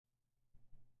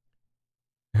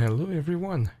Hello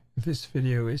everyone, this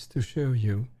video is to show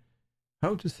you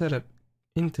how to set up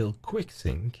Intel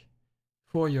QuickSync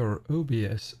for your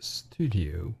OBS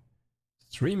Studio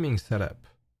streaming setup.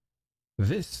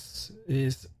 This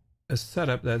is a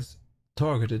setup that's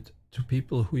targeted to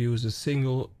people who use a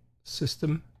single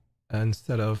system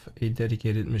instead of a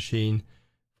dedicated machine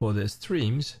for their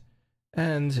streams,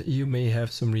 and you may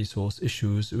have some resource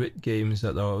issues with games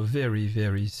that are very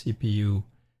CPU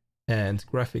and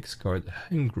graphics card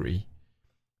hungry,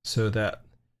 so that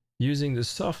using the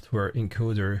software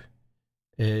encoder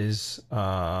is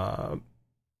not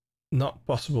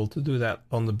possible to do that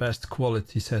on the best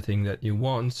quality setting that you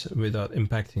want without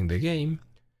impacting the game.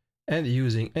 And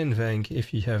using NVENC,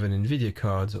 if you have an NVIDIA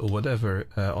card or whatever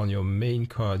on your main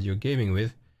card you're gaming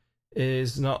with,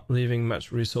 is not leaving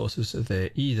much resources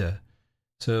there either.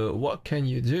 So what can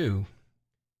you do?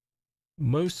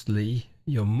 Mostly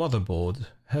your motherboard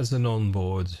has an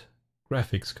onboard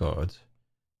graphics card.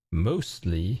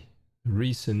 Mostly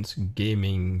recent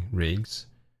gaming rigs,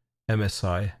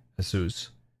 MSI, ASUS,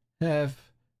 have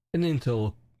an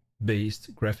Intel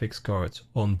based graphics card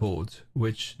on board,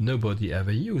 which nobody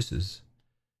ever uses.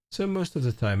 So most of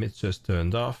the time it's just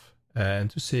turned off, and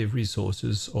to save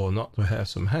resources or not to have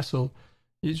some hassle,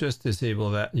 you just disable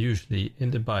that, usually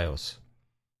in the BIOS.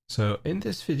 So in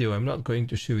this video I'm not going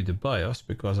to show you the BIOS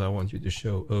because I want you to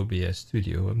show OBS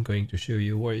Studio. I'm going to show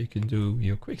you where you can do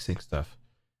your QuickSync stuff.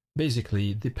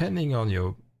 Basically, depending on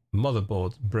your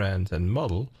motherboard brand and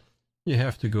model, you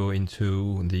have to go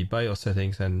into the BIOS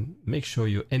settings and make sure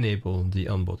you enable the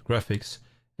onboard graphics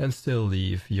and still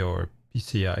leave your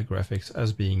PCI graphics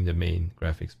as being the main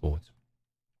graphics board,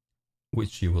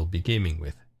 which you will be gaming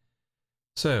with.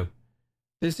 So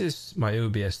this is my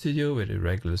OBS Studio with a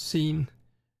regular scene,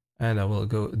 and I will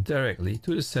go directly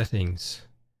to the settings,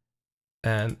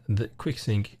 and the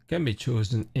QuickSync can be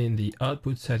chosen in the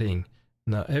output setting.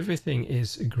 Now everything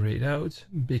is grayed out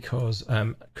because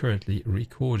I'm currently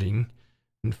recording.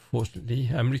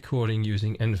 Unfortunately, I'm recording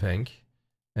using NVENC,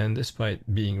 and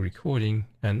despite being recording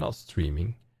and not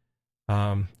streaming,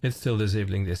 it's still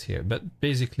disabling this here. But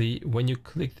basically, when you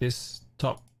click this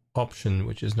top option,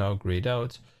 which is now grayed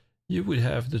out, you would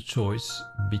have the choice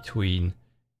between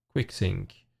QuickSync,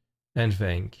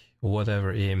 NVENC, or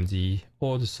whatever AMD,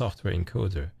 or the software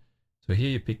encoder. So here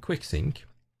you pick QuickSync.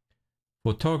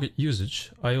 For target usage,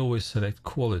 I always select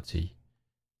quality,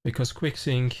 because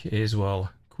QuickSync is,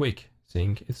 well, quick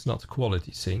sync, it's not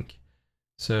quality sync.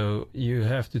 So you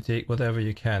have to take whatever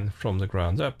you can from the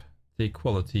ground up, take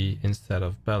quality instead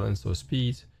of balanced or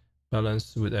speed.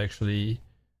 Balanced would actually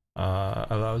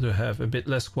allow to have a bit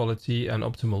less quality and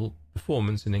optimal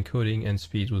performance in encoding, and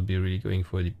speed would be really going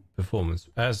for the performance.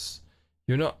 As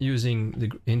you're not using the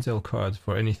Intel card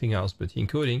for anything else but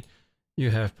encoding,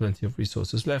 you have plenty of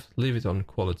resources left, leave it on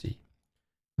quality.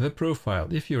 The profile,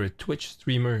 if you're a Twitch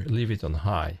streamer, leave it on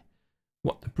high.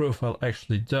 What the profile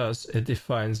actually does, it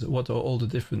defines what are all the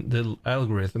different little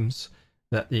algorithms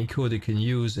that the encoder can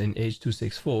use in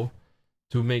H.264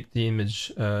 to make the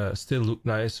image still look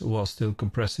nice while still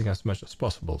compressing as much as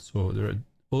possible. So there are,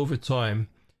 over time,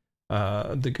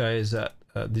 the guys that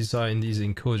design these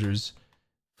encoders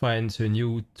find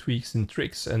new tweaks and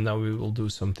tricks, and now we will do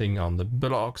something on the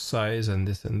block size and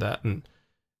this and that, and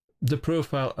the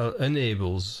profile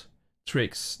enables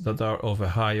tricks that are of a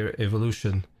higher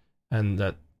evolution, and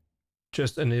that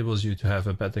just enables you to have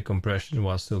a better compression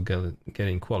while still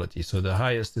getting quality. So the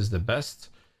highest is the best.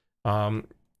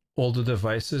 All the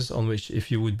devices on which,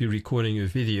 if you would be recording a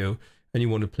video and you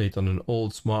want to play it on an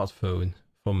old smartphone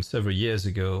from several years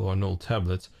ago or an old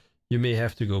tablet, you may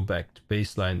have to go back to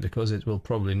baseline because it will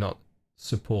probably not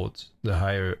support the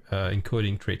higher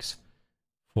encoding tricks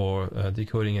for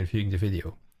decoding and viewing the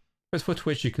video. But for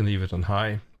Twitch, you can leave it on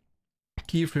high.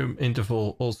 Keyframe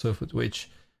interval also for Twitch,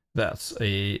 that's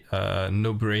a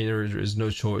no-brainer. There is no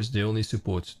choice. They only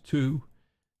support 2.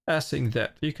 Async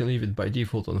depth, you can leave it by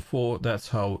default on 4. That's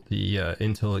how the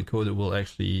Intel encoder will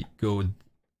actually go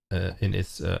in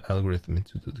its algorithm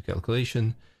into the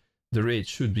calculation. The rate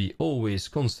should be always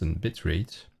constant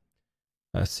bitrate.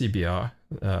 CBR,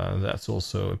 that's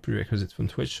also a prerequisite from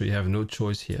Twitch, so you have no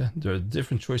choice here. There are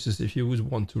different choices if you would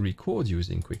want to record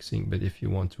using QuickSync, but if you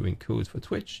want to encode for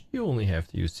Twitch, you only have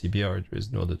to use CBR. There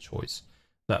is no other choice.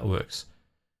 That works.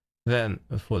 Then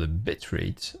for the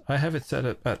bitrate, I have it set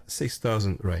up at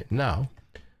 6000 right now.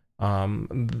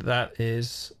 That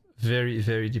is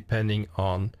very depending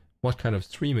on what kind of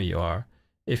streamer you are,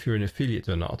 if you're an affiliate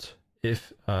or not.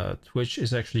 If Twitch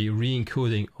is actually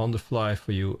re-encoding on the fly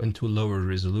for you into lower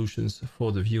resolutions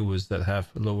for the viewers that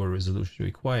have lower resolution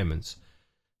requirements.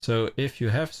 So if you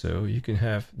have you can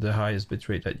have the highest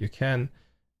bitrate that you can,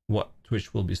 what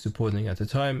Twitch will be supporting at the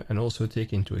time, and also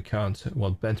take into account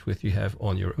what bandwidth you have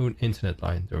on your own internet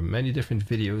line. There are many different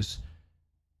videos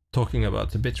talking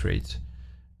about the bitrate.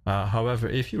 However,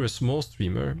 if you're a small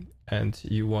streamer and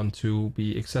you want to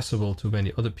be accessible to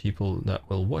many other people that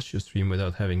will watch your stream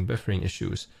without having buffering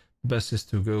issues, the best is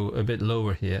to go a bit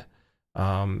lower here.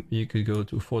 You could go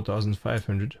to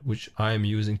 4500, which I am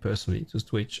using personally to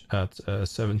Twitch at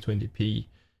 720p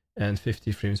and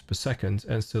 50 frames per second,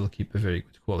 and still keep a very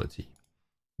good quality.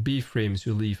 B frames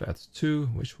you leave at 2,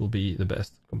 which will be the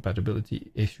best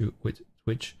compatibility issue with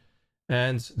Twitch.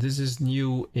 And this is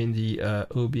new in the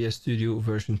OBS Studio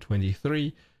version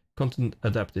 23. Content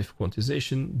adaptive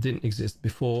quantization didn't exist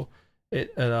before.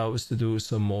 It allows to do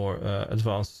some more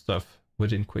advanced stuff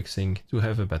within QuickSync to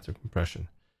have a better compression.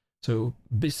 So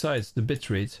besides the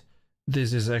bitrate,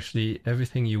 this is actually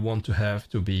everything you want to have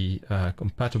to be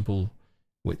compatible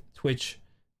with Twitch,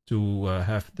 to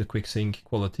have the QuickSync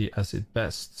quality as its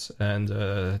best, and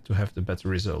to have the better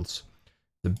results.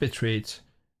 The bitrate,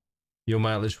 your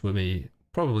mileage will be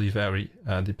probably vary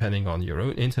depending on your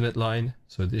own internet line.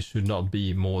 So this should not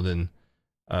be more than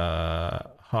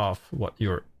half what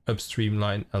your upstream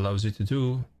line allows you to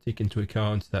do. Take into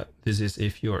account that this is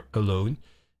if you're alone.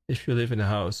 If you live in a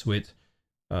house with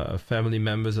family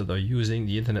members that are using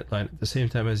the internet line at the same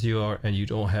time as you are, and you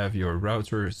don't have your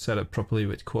router set up properly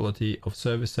with quality of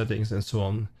service settings and so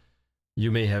on,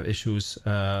 you may have issues.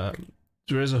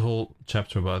 There is a whole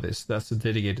chapter about this. That's a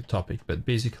dedicated topic, but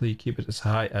basically keep it as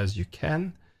high as you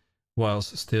can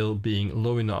whilst still being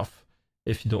low enough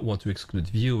if you don't want to exclude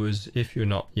viewers, if you're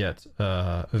not yet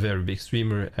a very big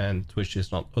streamer and Twitch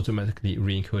is not automatically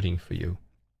re-encoding for you.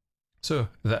 So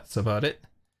that's about it.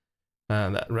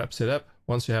 And that wraps it up.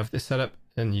 Once you have this set up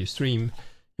and you stream,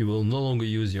 you will no longer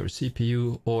use your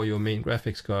CPU or your main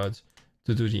graphics card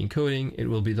to do the encoding. It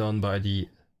will be done by the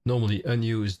normally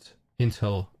unused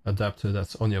Intel adapter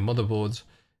that's on your motherboard,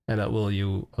 and that will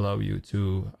allow you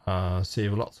to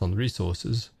save lots on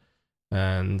resources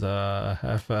and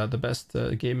have the best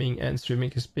gaming and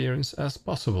streaming experience as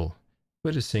possible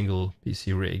with a single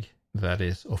PC rig. That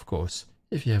is, of course,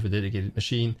 if you have a dedicated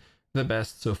machine, the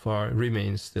best so far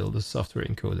remains still the software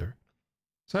encoder.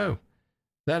 So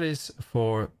that is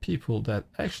for people that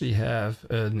actually have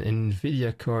an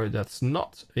NVIDIA card that's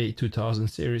not a 2000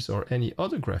 series or any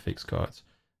other graphics card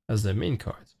as their main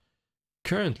card.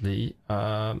 Currently,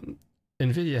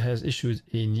 NVIDIA has issued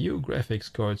a new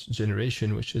graphics cards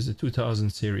generation, which is a 2000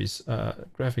 series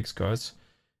graphics cards,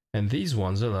 and these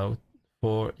ones allow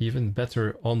for even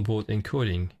better onboard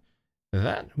encoding.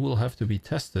 That will have to be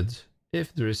tested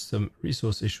if there is some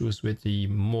resource issues with the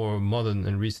more modern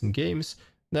and recent games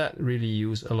that really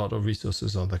use a lot of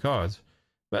resources on the card.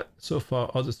 But so far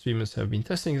other streamers have been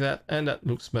testing that, and that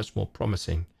looks much more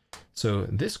promising. So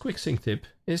this QuickSync tip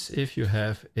is if you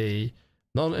have a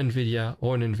non-NVIDIA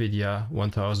or an NVIDIA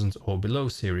 1000 or below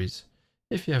series.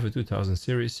 If you have a 2000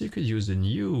 series, you could use a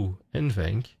new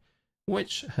NVENC,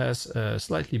 which has a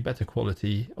slightly better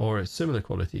quality or a similar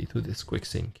quality to this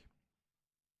QuickSync.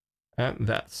 And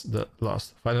that's the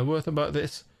last final word about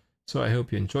this. So I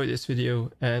hope you enjoyed this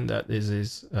video, and that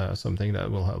is something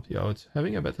that will help you out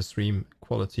having a better stream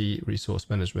quality resource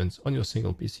management on your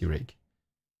single PC rig.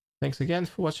 Thanks again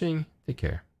for watching. Take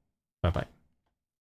care. Bye bye.